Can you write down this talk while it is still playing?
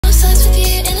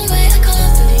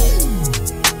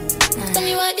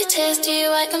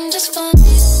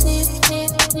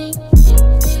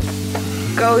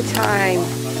Go time.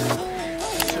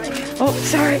 Oh,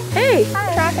 sorry. Hey.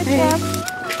 Hi. Traffic jam.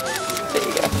 There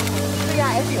you go. So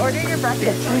yeah, if you order your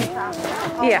breakfast,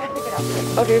 Yeah. I'll pick it up.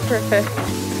 Okay, perfect.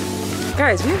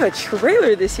 Guys, we have a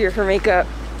trailer this year for makeup.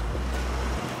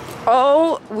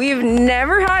 Oh, we've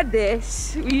never had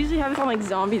this. We usually have it on like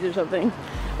zombies or something.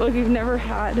 But like, we've never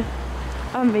had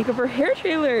a makeup or hair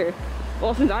trailer.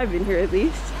 Well, since I've been here at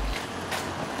least.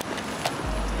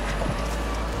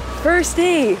 First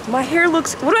day. My hair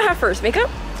looks, what do I have first? Makeup?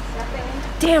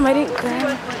 Damn, I didn't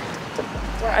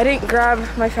grab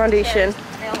my foundation.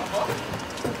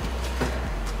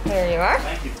 Here you are.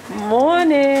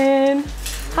 Morning.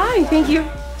 Hi, thank you.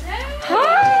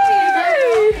 Hi.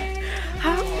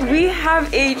 We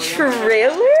have a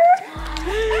trailer?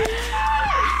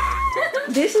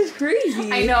 This is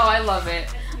crazy. I know, I love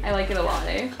it. I like it a lot,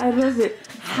 eh? I love it.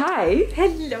 Hi.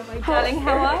 Hello, my darling.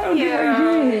 How are you? How are you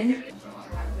doing?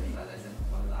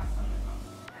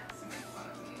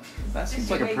 That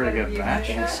seems like a pretty good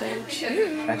batch. I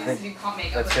think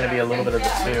that's going to be a little bit of the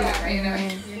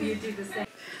two.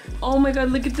 Oh my god,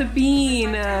 look at the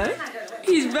bean.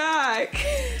 He's back.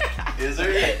 Is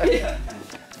there? Okay,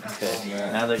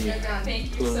 now that you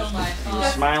your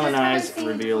smiling eyes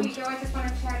revealed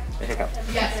the hiccup.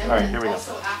 Alright, here we go.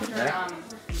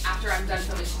 After I'm done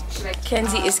filming, should I...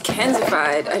 Kenzie is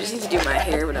Kenzified. I just need to do my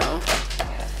hair now.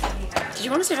 Did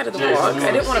you want to say hi to the vlog?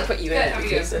 I didn't want to put you in it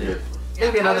because...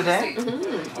 Maybe another day.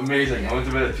 Amazing. I went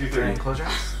to bed at 2:30. Close your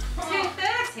eyes.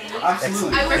 2:30?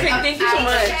 Absolutely. Perfect, thank you so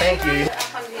much. Thank you.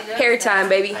 Hair time,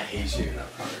 baby. I hate you.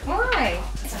 Why?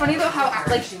 It's funny though how,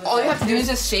 like, all you have to do is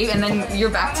just shave and then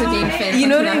you're back to being fit. You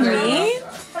know what I mean?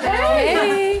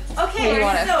 Hey. Okay, you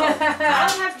want so I'll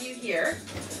have you here.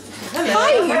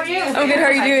 Hi. I'm good, how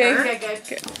are you doing?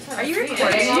 Good. Are you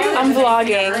recording? I'm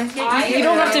vlogging. You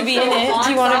don't have to be in it. Do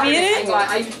you want to be in it? Do you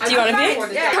want to be?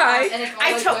 Hi.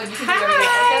 Hi.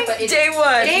 Day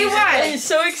one. Day one. It's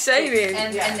so exciting.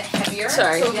 And heavier.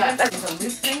 Sorry. So Yeah, that's a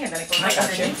loose thing, and then it goes right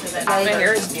underneath. So that My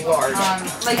hair is large.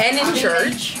 like, And in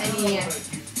church.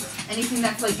 Anything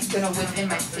that's like gonna whip in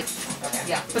my face.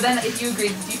 Yeah. But then if you agree,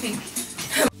 do you think?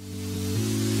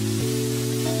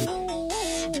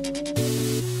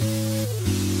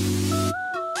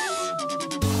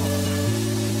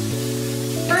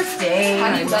 first day.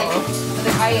 How do you like?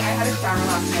 I had a shower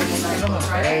last night and I don't know,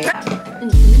 right?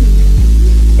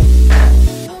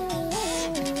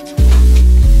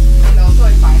 And also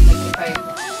I find like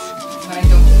when I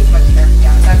don't do as much hair,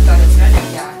 yeah, that's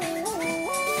yeah.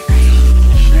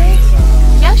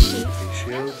 Yoshi.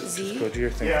 Z. Go do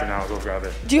your thing for now. Go grab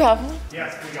it. Do you have one?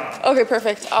 Yes, we got it. Okay,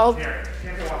 perfect. I'll... Here, you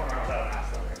can't walk around without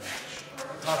asking.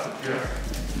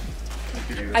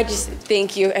 I just...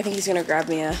 Thank you. I think he's gonna grab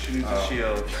me a... She needs a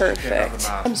shield. Perfect.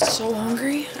 I'm so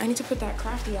hungry. I need to put that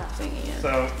crafty app thingy in.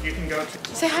 So you can go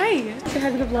to... Say hi. Say hi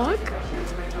to the vlog.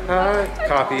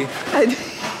 Copy.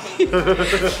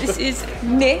 This is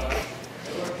Nick.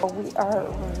 We are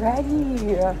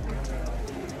ready.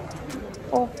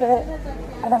 Full fit.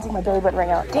 I don't take my belly button right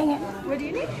now. Dang it. What do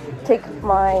you need? Take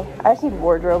my... I just need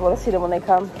wardrobe. Let's see them when they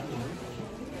come.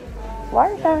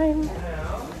 Water time.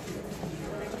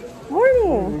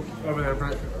 Morning. Over there,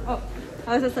 Brett. Oh,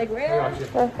 I was just like, where?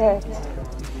 Perfect.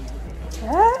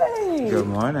 Hey. Good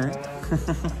morning.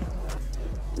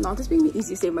 Not this being the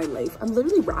easiest day of my life. I'm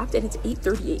literally wrapped and it's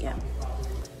 8:30 a.m.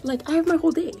 Like, I have my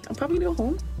whole day. I'm probably gonna go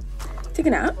home, take a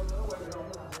nap,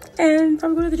 and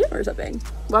probably go to the gym or something.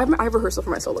 Well, I have rehearsal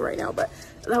for my solo right now, but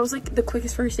that was like the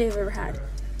quickest first day I've ever had.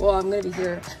 Well, I'm gonna be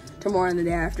here tomorrow and the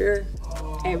day after,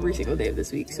 every single day of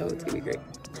this week, so it's gonna be great.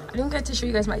 I didn't get to show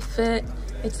you guys my fit.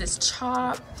 It's this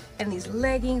chop and these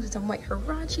leggings with some white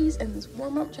huaraches and this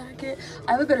warm-up jacket.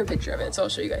 I have a better picture of it, so I'll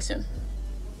show you guys soon.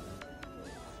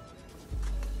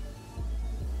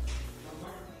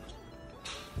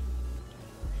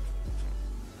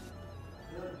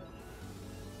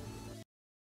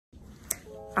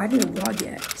 I didn't vlog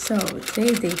yet, so today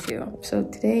is day 2. So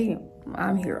today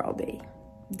I'm here all day.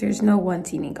 There's no one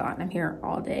seating gone. I'm here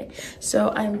all day.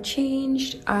 So I'm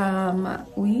changed. I'm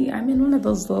in one of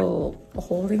those little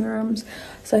holding rooms,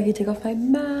 so I can take off my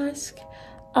mask.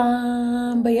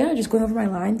 But yeah, just going over my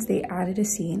lines. They added a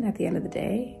scene at the end of the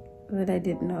day that I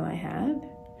didn't know I had.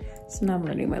 So now I'm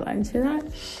learning my lines for that.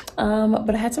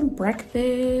 But I had some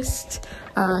breakfast.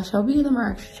 Shelby,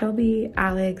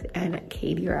 Alex, and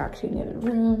Katie are actually in the other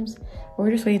rooms.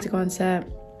 We're just waiting to go on set.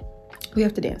 We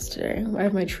have to dance today. I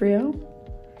have my trio,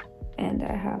 and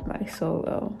I have my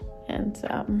solo, and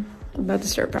I'm about to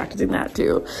start practicing that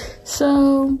too.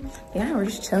 So yeah, we're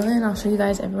just chilling. I'll show you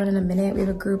guys everyone in a minute. We have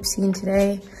a group scene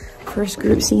today, first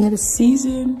group scene of the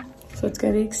season, so it's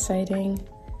gonna be exciting.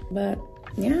 But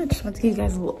yeah, I just want to give you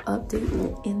guys a little update, a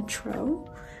little intro.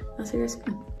 I'll see you guys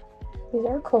soon. These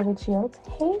are COVID shields.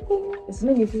 Hey, this is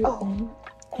my new favorite thing.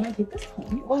 Can I take this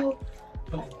home? Whoa.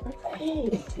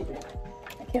 Hey.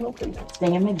 I can't open it.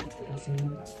 Damn it.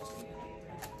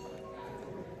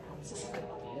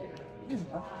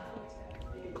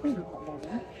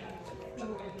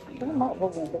 They're not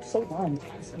rolling, they're so long.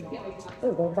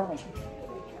 They're very bad.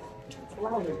 It's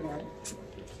loud in here.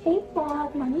 Hey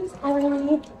vlog, my name's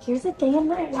Emmerly. Here's a day in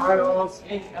my life.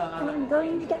 I'm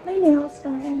going to get my nails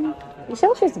done.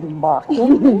 Michelle tries to be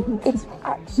mocking. It's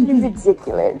actually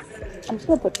ridiculous. I'm just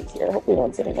gonna put these here. Hopefully no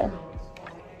one's sitting there.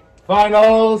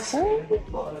 Finals!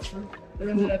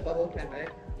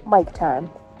 Mic time.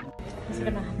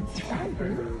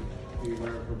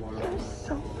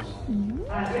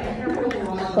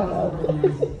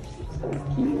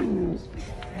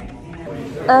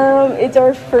 It's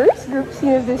our first group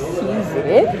scene of this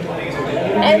season,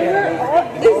 and we're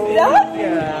all.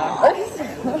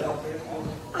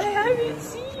 I haven't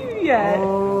seen you yet.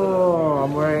 Oh,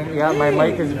 I'm wearing. Yeah, my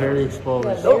mic is very exposed.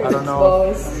 I don't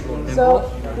know. So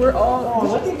we're all. Oh,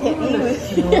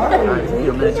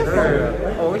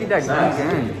 look at that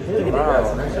gang.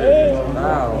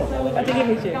 Wow. I have to give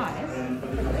you shit.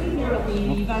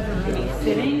 You guys are really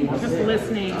sitting, just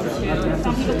listening to.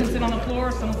 Some people can sit on the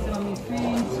floor, some sit on these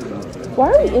things. Why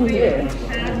are we in here?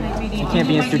 You can't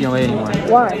be in Studio A anymore.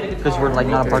 Why? Because we're like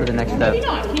not a part of the next step. Maybe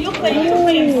not. Can you play? You can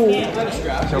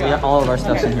play. So we have all of our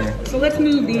stuff's in here. So let's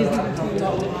move these.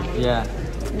 Yeah.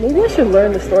 Maybe I should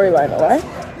learn the storyline, alright?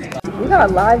 We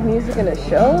got live music in a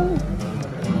show.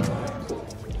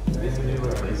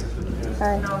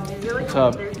 Hi. What's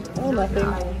up? Oh, nothing.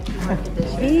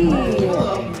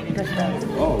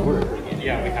 Oh, word.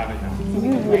 Yeah, we have it now.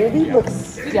 You literally look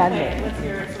stunning.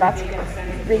 That's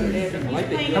crazy.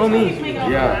 Hello, me.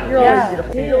 Yeah. You're always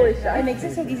beautiful. You're always shy. It makes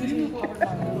it so easy to meet.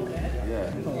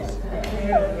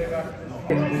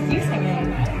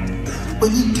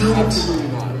 When you don't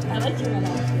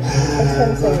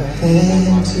That's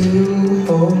hand to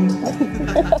hold.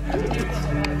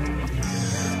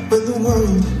 When the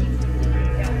world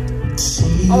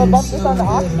seems I'm gonna bump this on the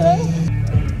off today.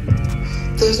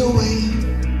 there's a way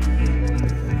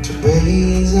to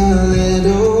raise a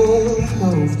little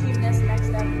hope.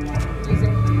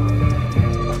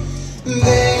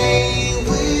 They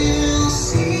will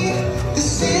see the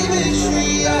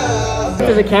symmetry of.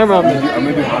 There's a camera on me. I'm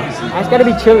gonna do opposite. I just gotta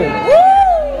be chilling.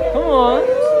 Come on.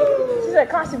 She's a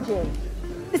costume change.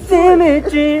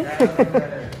 Symmetry.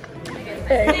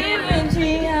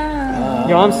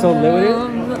 Yo, I'm so lit with it.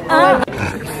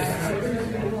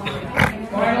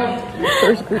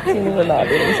 First group scene we're not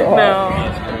doing so hard. No.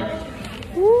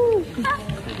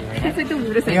 It's like the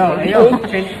weirdest thing. Yo,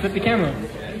 flip the camera.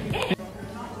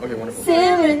 Okay, wonderful.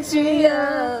 Symmetry.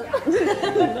 Are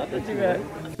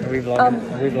we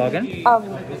vlogging?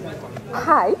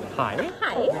 Hi. Hi.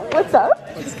 What's up?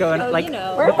 What's going on? Like,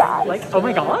 We're back. like, oh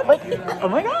my god. Oh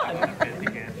my god.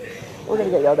 We're gonna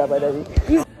get yelled at by Debbie.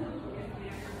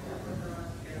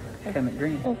 Emmett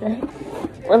Green. Okay.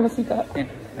 What else you got?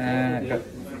 Yeah. Go.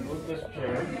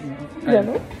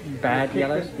 Yellow? Bad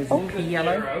yellow. This is pea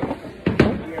yellow.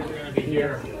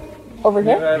 Over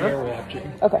here? We're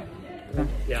watching. Okay.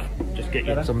 Yeah, just get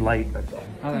you some light, that's all.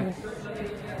 Okay.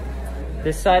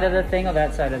 This side of the thing or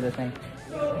that side of the thing?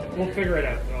 We'll figure it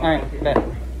out. Alright, bet.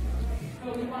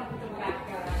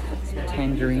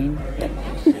 Tangerine.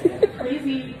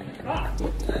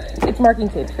 It's marking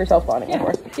tape for self-spawning, of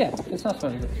course. Yeah, it's not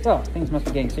supposed to be. Well, things must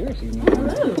be getting serious.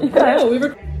 Oh, we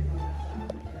were.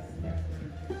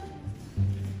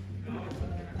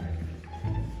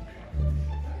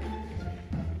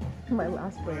 My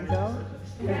last brain cell.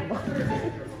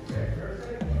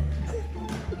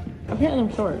 Apparently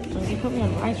I'm short, so you put me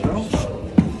on rice roll.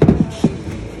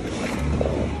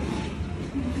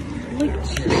 Like,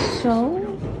 so?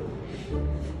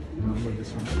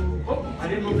 I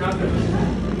didn't move nothing.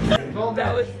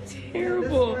 That was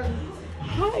terrible.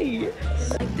 Hi.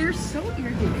 Like, they're so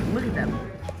irritating. Look at them.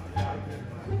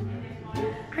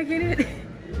 I get it.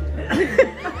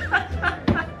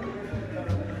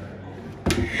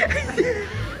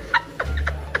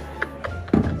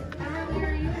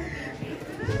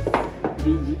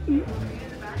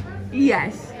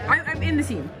 Yes, I'm in the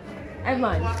scene. I have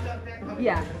mine.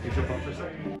 Yeah.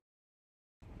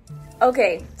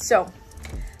 Okay, so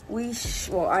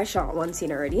well, I shot one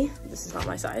scene already. This is not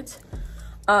my sides.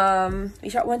 We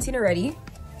shot one scene already.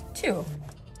 2.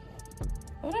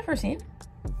 What was my first scene?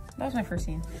 That was my first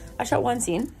scene. I shot one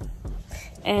scene,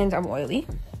 and I'm oily.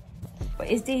 But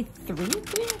is day 3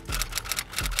 today?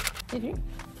 Day 3? Yeah.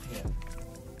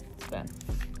 It's bad.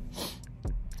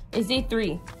 It's day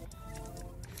 3.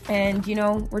 And you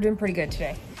know, we're doing pretty good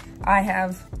today. I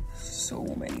have so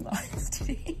many lines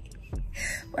today.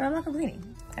 But I'm not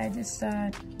complaining. I just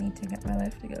need to get my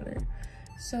life together.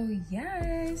 So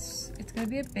yes, it's gonna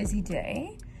be a busy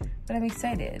day, but I'm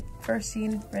excited. First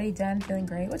scene, ready, done, feeling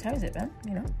great. What time is it, Ben?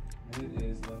 You know? It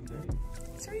is 11:30.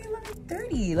 It's already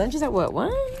 11:30. Lunch is at what,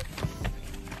 1?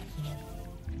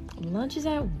 Lunch is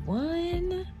at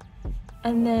 1.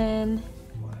 And then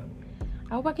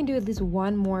I hope I can do at least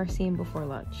one more scene before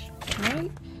lunch,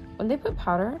 right? When they put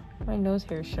powder, my nose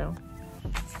hairs show.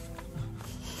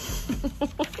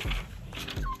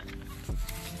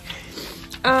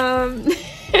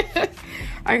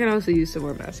 I can also use some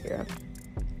more mascara.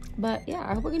 But yeah,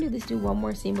 I hope I can do this, do one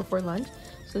more scene before lunch.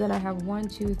 So then I have 1,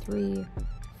 2, 3,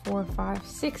 4, 5,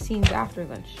 6 scenes after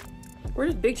lunch. We're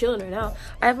just big chilling right now.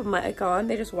 I have a mic on,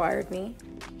 they just wired me.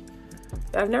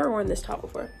 I've never worn this top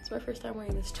before. It's my first time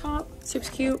wearing this top. Super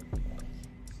cute.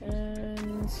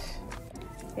 And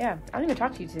yeah, I don't even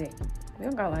talk to you today. We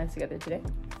don't got lines together today.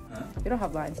 Huh? We don't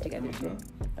have lines together today.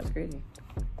 That's crazy.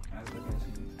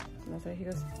 And that's why he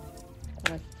goes,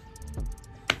 I'm like,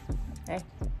 hey.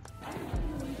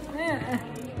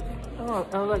 Oh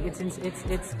look, it's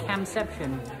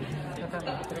camception.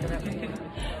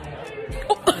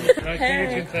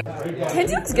 Hey.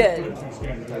 Kenzie looks good.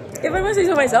 If I must say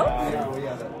so myself.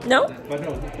 No?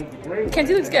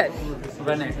 Kenzie looks good.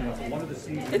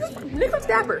 Nick looks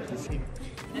dapper.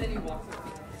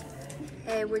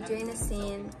 Hey, we're doing a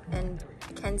scene and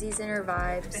Kenzie's in her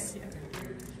vibes.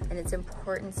 And it's an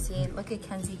important scene. Look at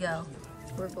Kenzie go.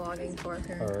 We're vlogging for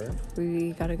her.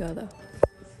 We gotta go though.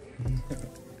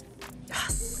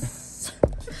 Yes.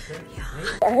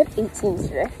 I had 8 scenes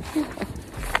today.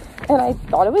 And I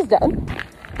thought it was done.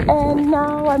 And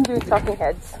now I'm doing talking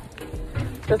heads.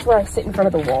 That's where I sit in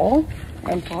front of the wall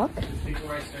and talk.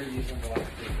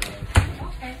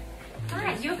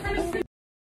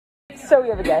 So we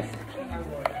have a guest.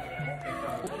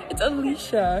 It's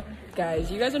Alicia.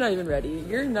 Guys, you guys are not even ready.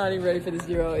 You're not even ready for this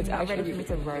duo. It's actually ready for me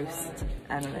to roast.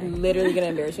 Literally gonna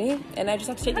embarrass me. And I just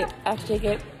have to take it. I have to take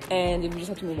it. And we just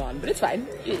have to move on. But it's fine.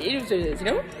 It is what it is, you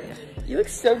know? You look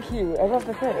so cute. I love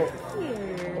the fit.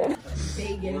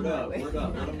 Word up,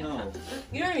 let them know.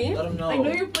 You know what I mean? Let them know. I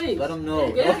know your place. Let them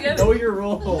know. Yeah. Know your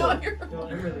role. I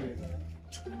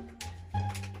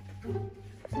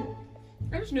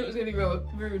just knew it was gonna be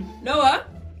rude. Noah?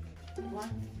 What?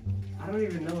 I don't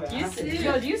even know it.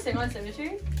 Do you sing on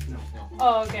Symmetry? No.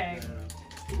 Oh, okay.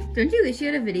 Don't you wish you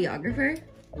had a videographer?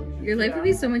 Your life would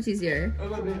be so much easier.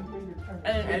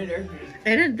 And an editor.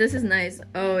 Edit, this is nice.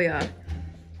 Oh yeah.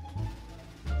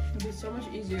 It'd be so much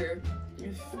easier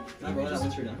if... Not rolling that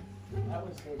once you're done.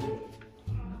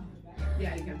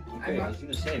 Yeah, you can. Okay, I was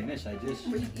gonna say, miss, I just...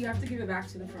 But you have to give it back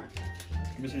to the front.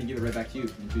 I'm just gonna give it right back to you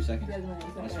in 2 seconds.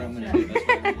 That's what I'm gonna do.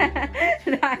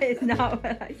 That is not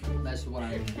what I said. That's what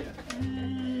I'm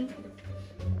gonna do.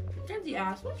 Kenzie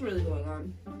asked, what's really going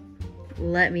on?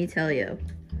 Let me tell you.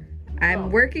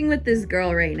 I'm working with this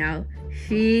girl right now.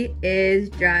 She is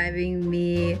driving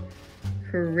me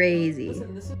crazy.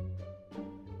 Listen, this is...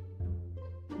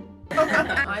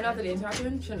 I know the name's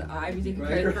happening. Shouldn't I be taking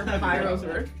credit for Pyro's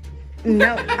work?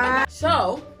 No.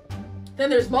 So, then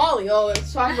there's Molly. Oh,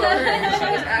 let's talk about her. She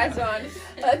just adds on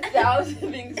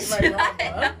 1,000 things to my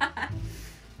drama.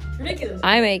 Ridiculous.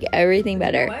 I make everything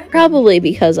better. You know what? Probably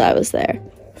because I was there.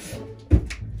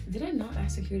 Did I not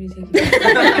ask security to take you?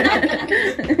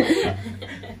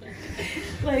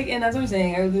 Like, and that's what I'm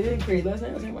saying. I was literally great last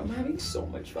night. I was like, I'm having so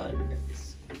much fun.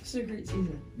 This is a great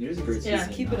season. It is a great season. Yeah,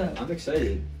 keep it up. I'm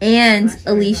excited. And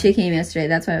Alicia came yesterday.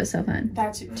 That's why it was so fun.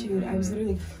 That's, dude, I was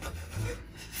literally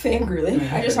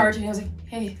fangirling. I just saw her today. I was like,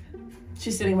 hey.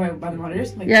 She's sitting by the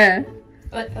monitors. I'm like, Yeah.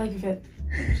 I like your fit.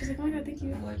 She's like, oh my god, thank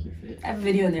you. I like your fit. I have a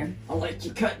video in there. I like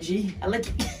your cut, G. I like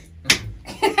it.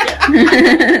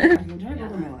 I'm trying to go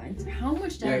over my lines. How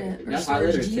much data or That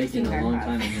storage highlighter's do you taking think a I long have?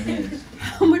 time in your hands.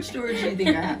 How much storage do you think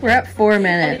I have? We're at 4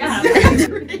 minutes. That's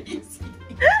crazy.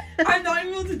 I'm not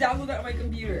even able to download that on my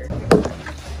computer.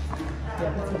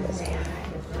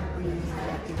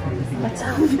 What's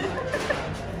up?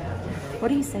 What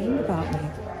are you saying about me?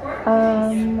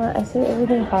 I say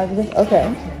everything positive.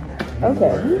 Okay.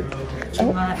 Okay.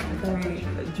 I'm not very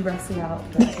dressy out.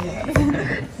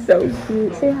 So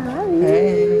cute. Say hi.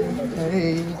 Hey.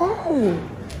 Hey. Hey.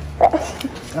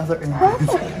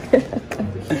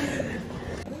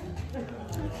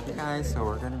 guys, so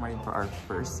we're getting ready for our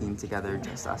first scene together,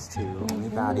 just us two. Only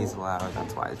baddies allowed,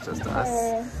 that's why it's just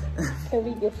us. Can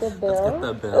we get the bill? Let's get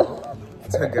the bill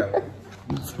to go.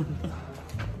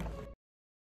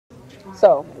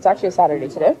 So, it's actually a Saturday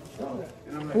today.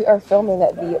 We are filming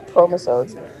at the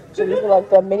promosodes. So these are like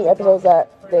the mini episodes that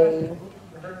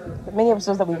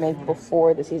we made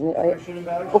before the season,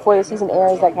 before the season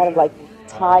airs, that kind of like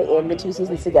tie in the two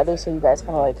seasons together, so you guys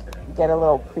kind of like get a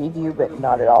little preview, but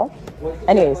not at all.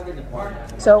 Anyways,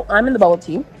 so I'm in the bubble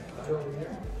tea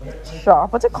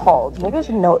shop. What's it called? Maybe I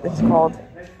should know what it's called.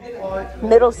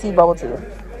 Middle C bubble tea.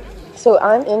 So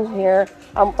I'm in here.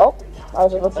 Oh, I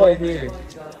was just about to say.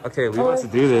 Okay, we want to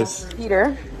do this.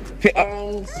 Peter.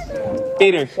 And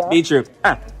Peter, meet you.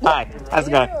 Hi, how's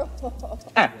it going?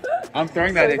 I'm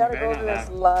throwing that so in. gotta go over this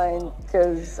line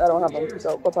because I don't have them.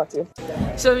 So we'll talk to you.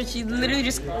 So she literally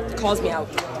just calls me out.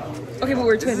 Okay, but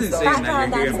we're twins. This is insane that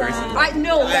you're here in person. I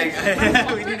know. Like,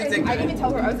 we need to take. I didn't even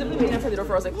tell her. I was literally waiting outside the door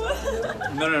for. I was like,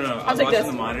 what? No. I was like watching this.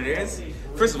 the monitors.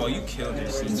 First of all, you killed your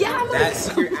scene. Yeah.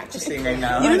 That's you're acting right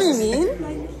now. You know what I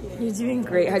mean? You're doing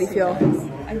great. How do you feel?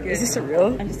 I'm good. Is this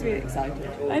surreal? I'm just really excited.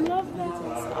 I love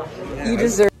that. You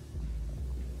deserve.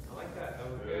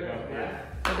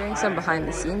 We're doing some behind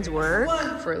the scenes work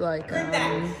for like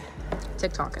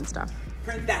TikTok and stuff.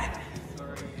 Print that.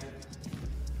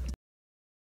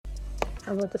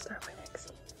 I'm about to start my next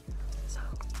scene. So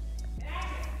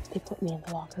they put me in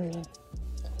the locker room.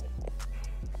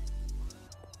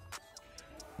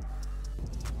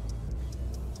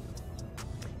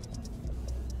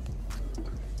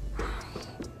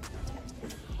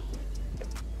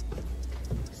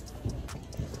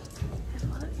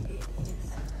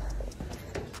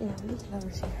 Yeah, we just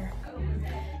never see her.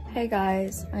 Hey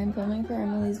guys, I'm filming for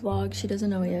Emily's vlog. She doesn't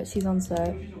know it yet. She's on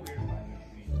set.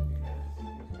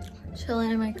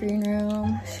 Chilling in my green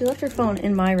room. She left her phone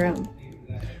in my room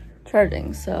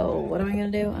charging. So what am I gonna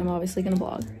do? I'm obviously gonna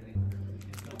vlog.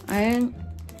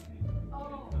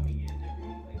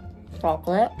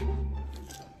 Chocolate.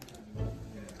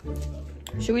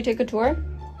 Should we take a tour?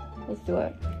 Let's do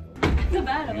it.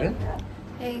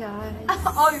 Hey guys.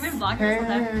 Oh, you've been vlogging this whole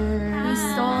time? We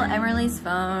stole Emmerly's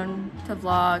phone to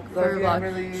vlog for a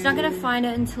vlog. She's not gonna find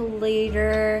it until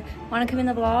later. Wanna come in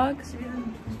the vlog?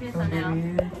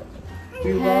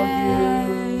 We love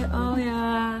you. Oh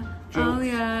yeah. Oh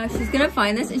yeah. She's gonna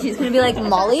find this and she's gonna be like,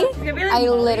 Molly, I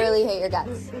literally hate your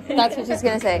guts. That's what she's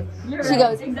gonna say. She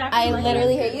goes, I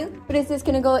literally hate you, but is this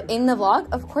gonna go in the vlog?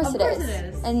 Of course it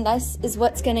is. And this is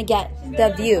what's gonna get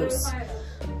the views.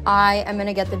 I am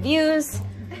gonna get the views.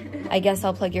 I guess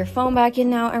I'll plug your phone back in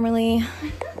now, Emmerly.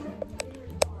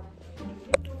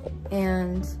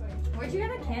 And Where'd you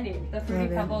get the candy? The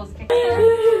fruity pebbles.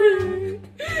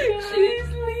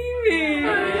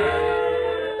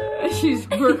 she's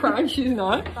leaving. We're crying. She's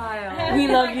not. We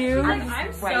love you.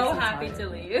 I'm so happy to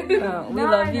leave. We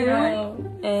love you,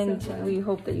 and we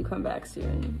hope that you come back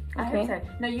soon. Okay.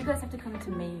 No, you guys have to come to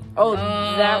me. Oh,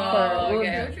 that part.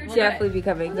 We'll definitely be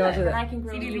coming. Don't do I that. can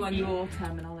really do on your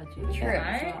time and I'll let you.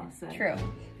 True.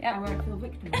 Yeah. I won't feel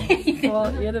victim.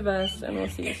 Well, you're the best, and we'll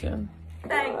see you soon.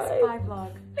 Thanks. Bye,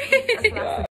 vlog.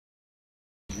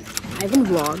 I haven't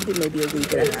vlogged in maybe a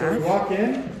week and a half. Walk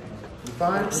in. You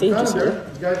find Sage is here.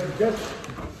 You guys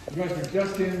are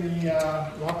just in the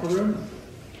locker room.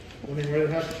 Wondering where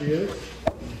the heck she is.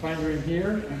 You find her in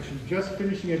here, and she's just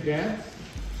finishing a dance.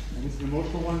 And it's an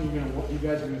emotional one. You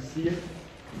guys are gonna see it.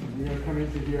 And you're gonna come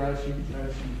into here as she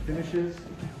finishes.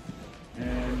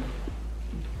 And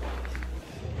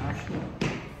action.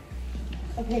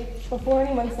 Okay, before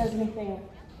anyone says anything,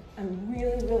 I'm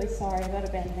really, really sorry about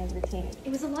abandoning the team.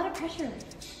 It was a lot of pressure.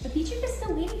 But Beatrice is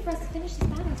still waiting for us to finish this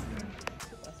battle.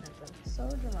 So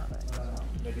dramatic.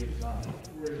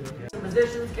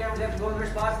 Positions, cameras have to go in their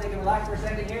spots. They can relax for a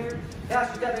second here.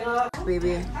 Cast stepping off.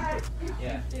 Baby.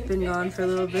 Yeah. Been gone for a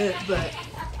little bit, but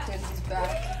Kids is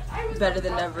back. Better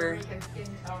than ever.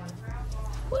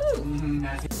 Woo!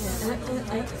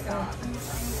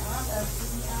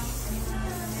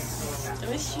 I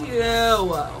miss you.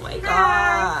 Oh my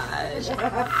gosh.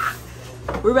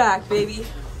 We're back, baby.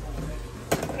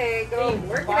 Okay, go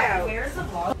work it out.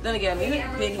 Then again, we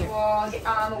haven't been here.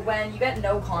 When you get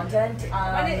no content, you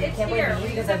it's can't here, blame me we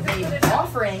because just I've have to made put it up.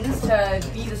 offerings to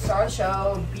be the star of the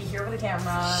show, be here with the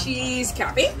camera. She's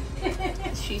capping.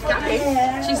 She's capping.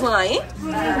 She's lying.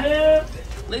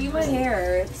 Look at my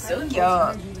hair. It's so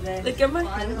young. Look at my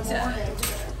hair.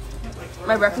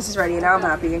 My breakfast is ready and now I'm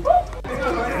happy.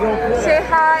 Say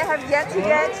hi. I have yet to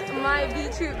get my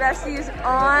Beetroot besties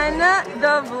on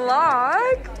the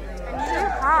vlog. Say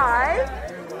hi.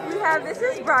 We have, this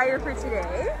is Briar for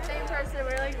today. Same person,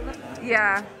 we're like,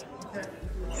 Yeah.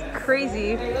 It's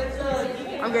crazy.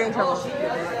 I'm getting in trouble.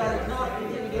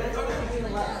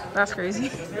 That's crazy.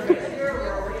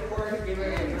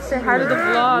 Say hi to the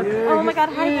vlog. Oh my god,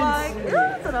 hi vlog. Ooh,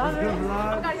 that's another. Oh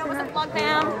my god, yo, what's up vlog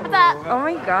fam? What's up? Oh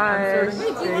my gosh.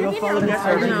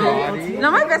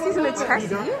 No, my bestie's in the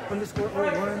Tessie.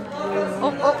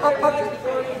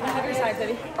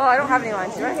 Oh, I don't have any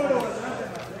lines, do I?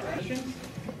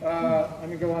 Let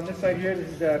me go on this side here. This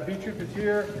is B-Troupe is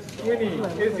here. Winnie,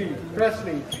 Izzy,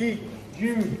 Presley, Pete,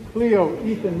 Jude, Cleo,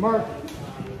 Ethan, Mark,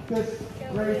 Chris,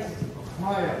 Grace,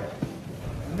 Maya.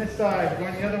 On this side,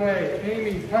 going the other way,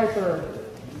 Amy, Piper,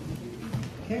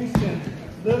 Kingston,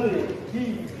 Lily,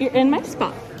 Keith. You're in my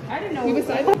spot. I didn't know. You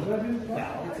beside me?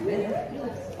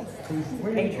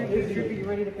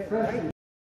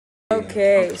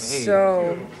 Okay,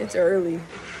 so it's early.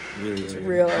 Really it's early.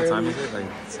 Real What early. time is it? Like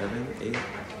 7, 8?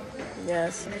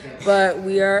 Yes, but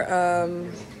we are,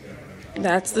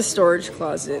 that's the storage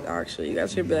closet, actually. You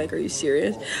guys should be like, are you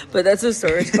serious? But that's the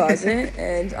storage closet,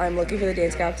 and I'm looking for the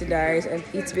Dance Captain Diaries, and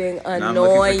Pete's being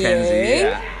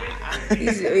annoying.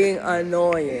 He's being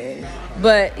annoying.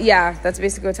 But yeah, that's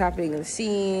basically what's happening in the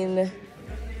scene.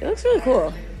 It looks really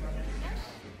cool.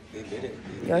 They did it.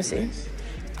 You wanna see?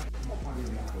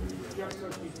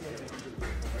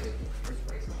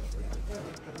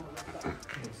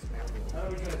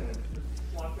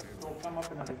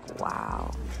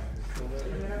 Wow.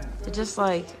 It just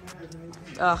like,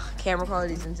 camera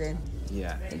quality is insane.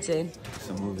 Yeah. Insane. It's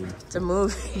a movie. It's a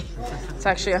movie. It's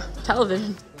actually a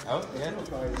television. Oh, yeah.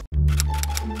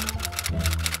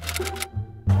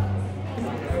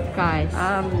 Guys.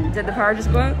 Did the power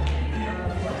just go out?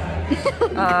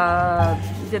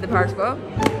 Did the power just go out?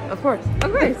 Of course.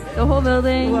 Of course. The whole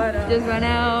building just went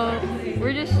out.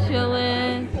 We're just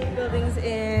chilling. The whole building's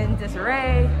in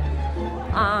disarray.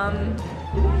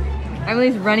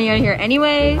 Emily's running out of here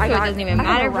anyway, so it doesn't even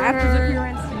matter for Raptors her.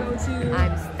 appearance to go to.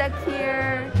 I'm stuck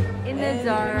here in the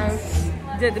dark.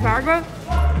 Did the power go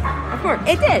out? Of course.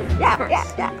 It did. Yeah, Of course.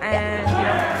 yeah. And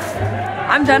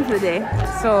I'm done for the day.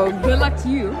 So good luck to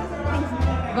you.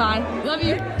 Bye. Love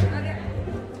you.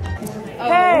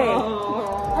 Hey!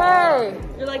 Hey!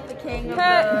 You're like the king of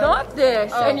Hey! the... Not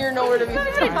this! And you're nowhere to be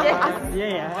found.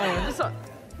 Yeah.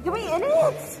 Can we in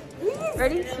it? Please.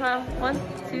 Ready? Smile. 1,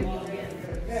 2.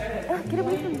 Get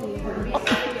away from me.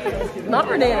 Not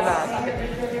Renee in the back.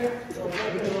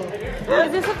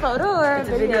 Is this a photo or a It's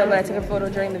a video, but I took a photo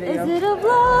during the video. Is it a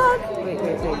vlog? Wait.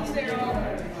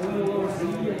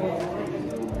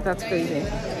 That's crazy.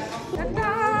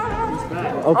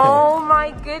 Okay. Oh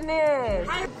my goodness.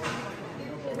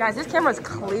 Guys, this camera's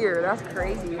clear. That's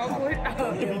crazy.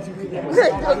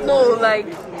 No, like,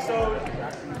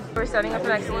 we're setting up the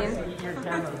next scene.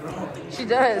 She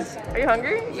does. Are you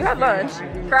hungry? You had lunch.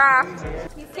 Craft.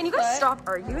 Can you guys stop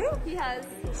arguing? He has.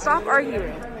 Stop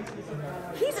arguing.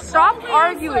 Stop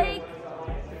arguing.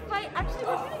 Actually,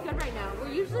 we're pretty good right now.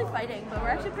 We're usually fighting, but we're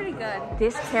actually pretty good.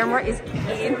 This camera is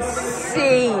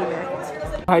insane.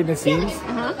 Behind the scenes.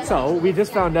 So we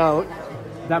just found out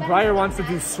that Briar wants to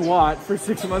do SWAT for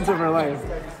 6 months of her life.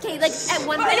 Okay, like at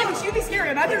one point, She'd be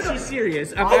scary. She's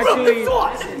serious. I'm being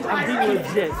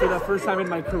legit for the first time in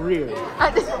my career.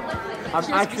 I'm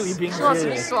actually being She wants to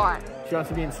be serious. SWAT. She wants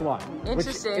to be in SWAT.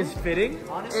 Interesting. Which is fitting.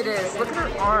 It is. Look at her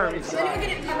arms. Does anyone get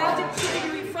it? Imagine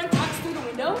shooting your front box through the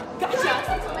window?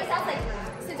 Gotcha. I told myself, like,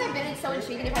 since I've been so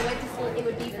intrigued, if I went to school, it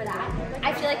would be for that.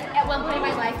 I feel like at one point in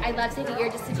my life, I'd love to take a year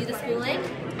just to do the schooling,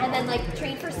 and then like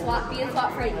train for SWAT, be in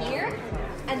SWAT for a year,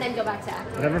 and then go back to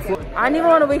acting. I didn't even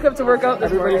want to wake up to work out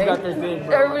this Everybody's morning. got their thing,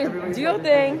 bro. Everybody, do your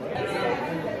thing.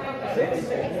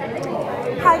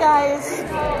 Hi guys.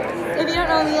 If you don't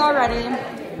know me already,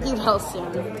 you will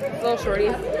soon. Little shorty.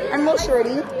 I'm Little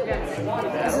Shorty.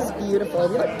 This is beautiful.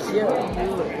 You look cute.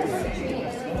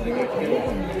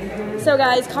 So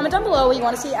guys, comment down below what you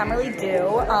want to see Emmerly do.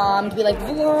 To be like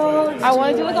vlogs. I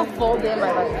want to do like a full day of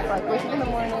my life. Like wake up in the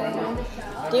morning.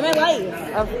 Day of my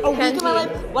life. Of A week Kenzie. of my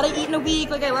life. What I eat in a week.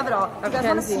 Like I love it all. Do you guys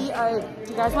want to Kenzie. see a?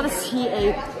 Do you guys want to see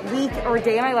a week or a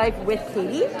day of my life with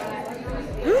Katie?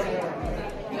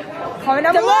 Comment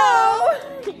down below.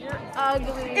 You're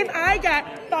ugly. If I get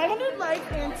 500 likes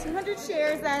and 200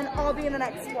 shares, then I'll be in the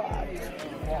next vlog.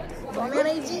 Follow me on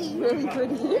IG. Really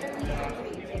pretty. Do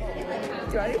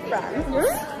you want any friends?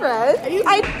 You're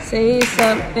friends. Say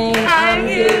something. I'm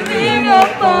giving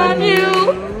up on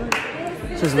you.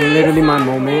 This is literally my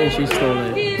moment and she stole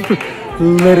it.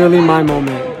 Literally my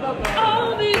moment.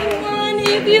 I'll be the one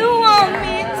if you want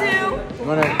me to. You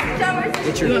wanna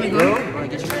get your girl?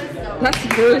 That's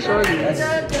really shorty.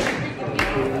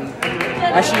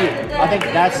 Actually, I think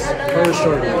that's her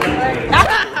shorty.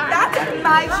 That's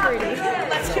my shorty.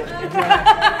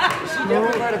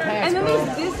 And then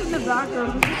there's this in the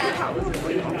background.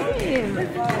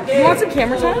 You want some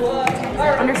camera time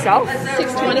on yourself?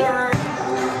 620.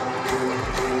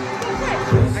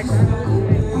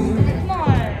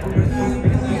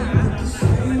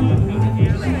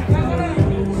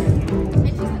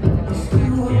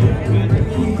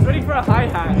 Ready for a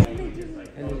hi-hat.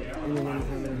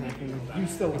 You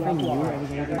still walk.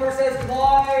 Whoever says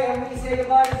goodbye, and we say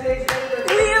goodbye to today's